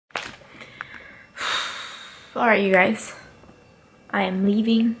Alright, you guys. I am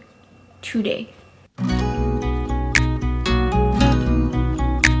leaving today.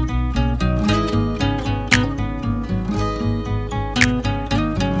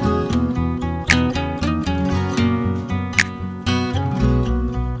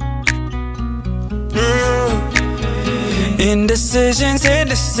 Indecisions,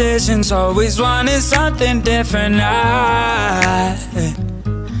 always wanting something different.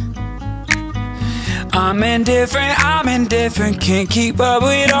 I'm indifferent, can't keep up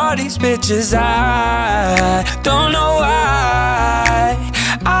with all these bitches. I don't know why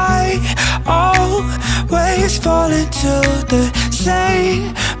I always fall into the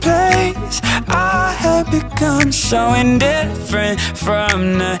same place. I have become so indifferent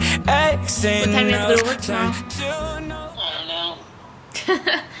from the ex. What time is it to work tomorrow? I don't know.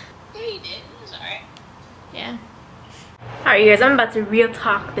 Yeah, you did. It was alright. Yeah. Alright, you guys, I'm about to real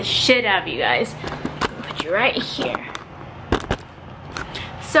talk the shit out of you guys. Put you right here.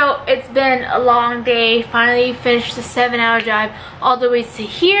 So, it's been a long day. Finally finished the 7-hour drive all the way to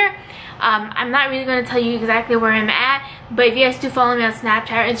here. I'm not really going to tell you exactly where I'm at, but if you guys do follow me on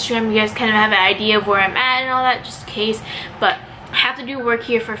Snapchat or Instagram, you guys kind of have an idea of where I'm at and all that, just in case. But I have to do work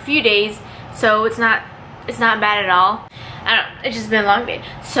here for a few days, so it's not bad at all. I don't know, it's just been a long day.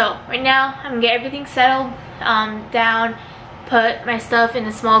 So right now I'm gonna get everything settled down, put my stuff in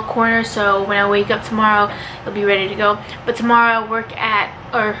a small corner so when I wake up tomorrow it'll be ready to go. But tomorrow I work at,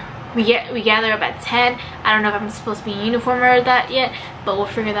 or we gather up at 10. I don't know if I'm supposed to be in uniform or that yet, but we'll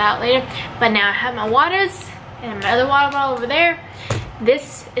figure that out later. But now I have my waters and my other water bottle over there.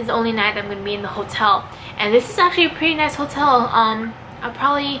 This is the only night I'm gonna be in the hotel, and this is actually a pretty nice hotel. I'll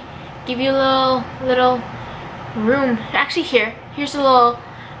probably give you a little room. Actually, here's a little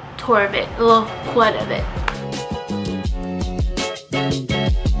tour of it, a little flood of it.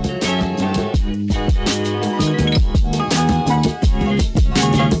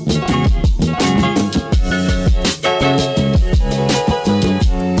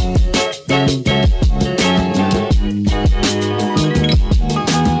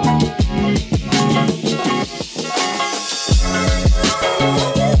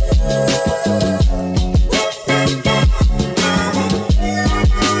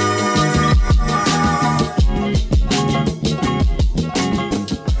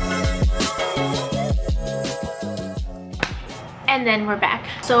 And then we're back,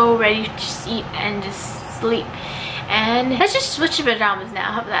 so ready to just eat and just sleep. And let's just switch to pajamas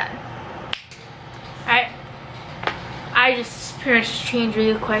now. How about that? Alright, I just pretty much changed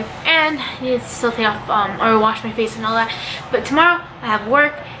really quick and I need to still take off or wash my face and all that. But tomorrow I have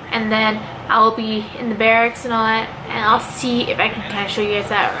work, and then I will be in the barracks and all that, and I'll see if I can kind of show you guys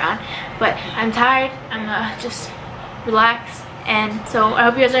that around. But I'm tired. I'm gonna just relax. And so I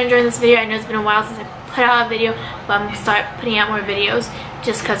hope you guys are enjoying this video. I know it's been a while since I put out a video, but I'm gonna start putting out more videos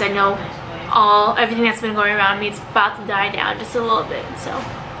just because I know everything that's been going around me is about to die down just a little bit. So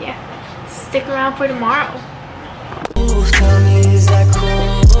yeah, stick around for tomorrow. Tell me, is that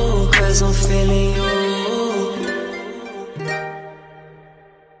cool? 'Cause I'm feeling you.